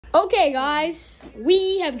Okay, guys,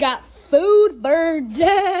 we have got food for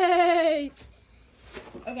days.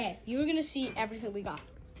 Okay, you're gonna see everything we got.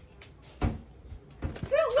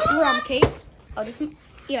 Rum cakes. Oh, just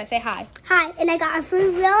Eli, say hi. Hi, and I got a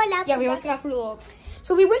fruit roll. And yeah, we also got fruit roll.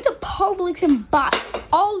 So we went to Publix and bought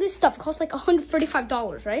all this stuff. It cost like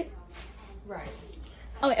 $135, right? Right.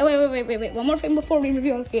 Oh, wait. One more thing before we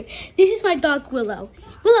reveal the food. This is my dog, Willow.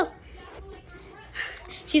 Willow.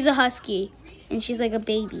 She's a husky, and she's like a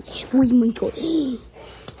baby. Oh my God.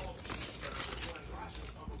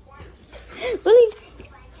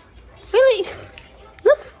 Willie,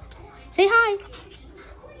 look. Say hi.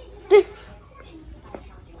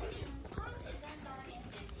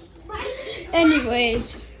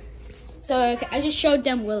 Anyways, so I just showed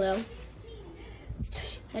them Willow.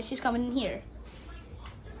 Now she's coming in here.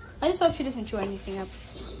 I just hope she doesn't chew anything up.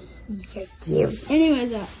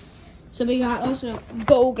 Anyways, so we got also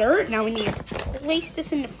Bogurt. Now we need to place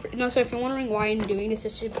this in the fridge. No, so if you're wondering why I'm doing this,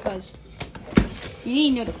 it's just because you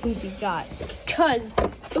need to know the food we got. Because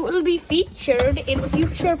it will be featured in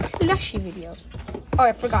future plushie videos. Oh,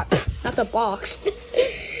 I forgot. Not the box.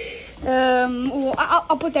 Well,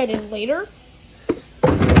 I'll put that in later.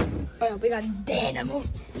 Oh, yeah, we got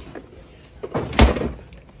animals.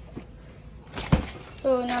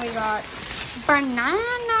 So now we got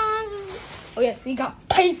bananas. Oh yes, we got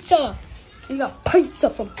pizza. We got pizza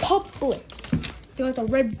from Publix. They got the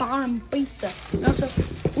Red Baron pizza. And also,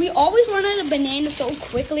 we always run out of bananas so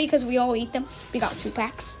quickly because we all eat them. We got 2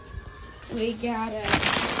 packs. We got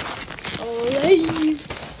Lay's.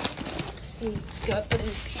 See, it's good. Put it in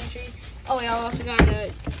the pantry. Oh, we also got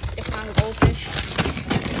a different kind of goldfish.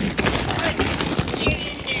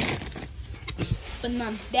 But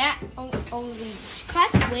none that only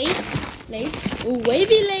classic Lay's. Oh,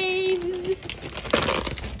 wavy Lay's. Okay,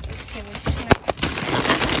 we're just gonna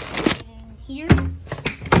put it in here.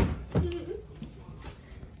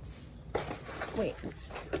 Wait.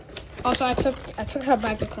 Also, I took her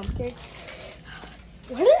bag of crumb cakes.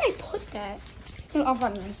 Where did I put that? I'll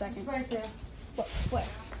find it in a second. Right there. What?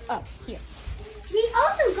 Oh, here. we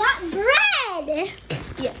also got bread.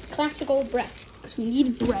 Yeah, classic old bread. Because we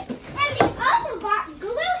need bread. And we also got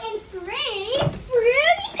gluten-free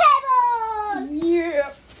Fruity Pebbles.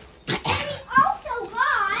 Yeah. And we also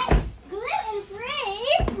got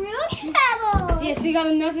gluten-free Fruity Pebbles. Yes, we got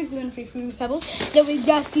another gluten-free Fruity Pebbles. Then we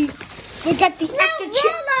got the extra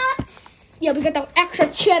cheddar. Yeah, we got the extra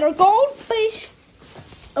cheddar goldfish.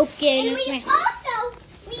 Okay. And we also have.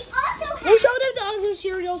 We'll show them the other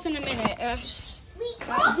cereals in a minute. We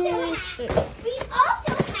also have the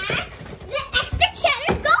extra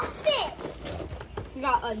cheddar goldfish. We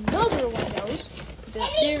got another one of those.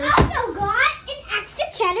 And we also got an extra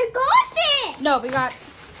cheddar goldfish. No, we got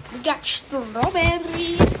strawberries.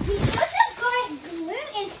 We also got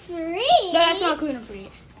gluten-free. No, that's not gluten-free.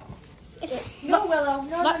 No, Willow.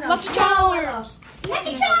 No. Lucky Charms.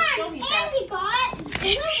 Lucky Charms. And we got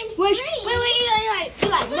gluten-free. Wait.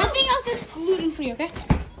 Eli, nothing else is gluten-free, okay?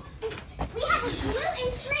 We have a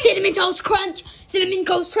gluten-free. Cinnamon Toast Crunch.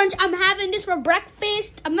 I'm having this for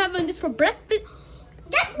breakfast. Guess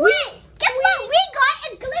what? We got a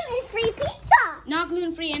gluten-free pizza. Not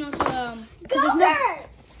gluten-free and also Go-Gurt.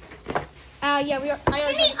 Yeah, And we also got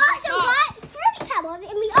Fruity Pebbles.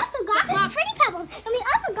 And we also got Fruity Pebbles. And we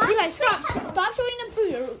also got Eli, stop Fruity Pebbles. showing them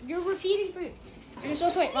food. You're repeating food. You're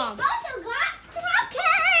supposed to wait, Mom. We also got crab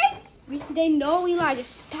cakes. They know, Eli.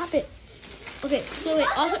 Just stop it. Okay, so it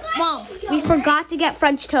also, got Mom, we yogurt. forgot to get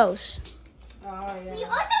French toast. Oh, yeah. We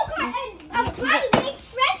also got a big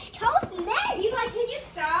French toast made. Eli, can you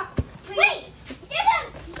stop? Please? Wait, there's a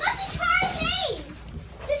Lucky Charm made.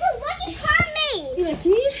 There's a Lucky Charm made. Eli,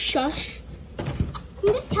 can you just shush?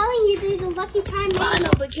 I'm just telling you there's a Lucky Charm made. I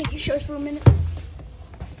know, but can you shush for a minute?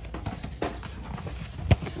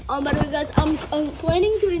 By the way, guys, I'm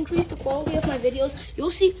planning to increase the quality of my videos.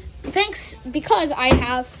 You'll see, because I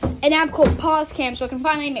have an app called PauseCam, so I can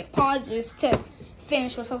finally make pauses to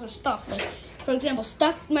finish with other stuff. Like, for example,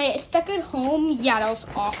 stuck at home. Yeah, that was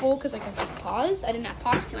awful because like I could pause. I didn't have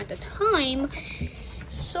PauseCam at the time.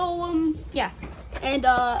 So yeah, and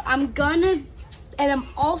I'm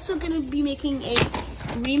also gonna be making a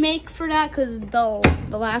remake for that because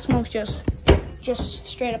the last one was just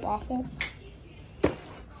straight up awful.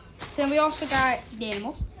 Then we also got the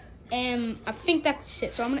animals. And I think that's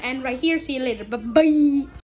it. So I'm going to end right here. See you later. Bye-bye.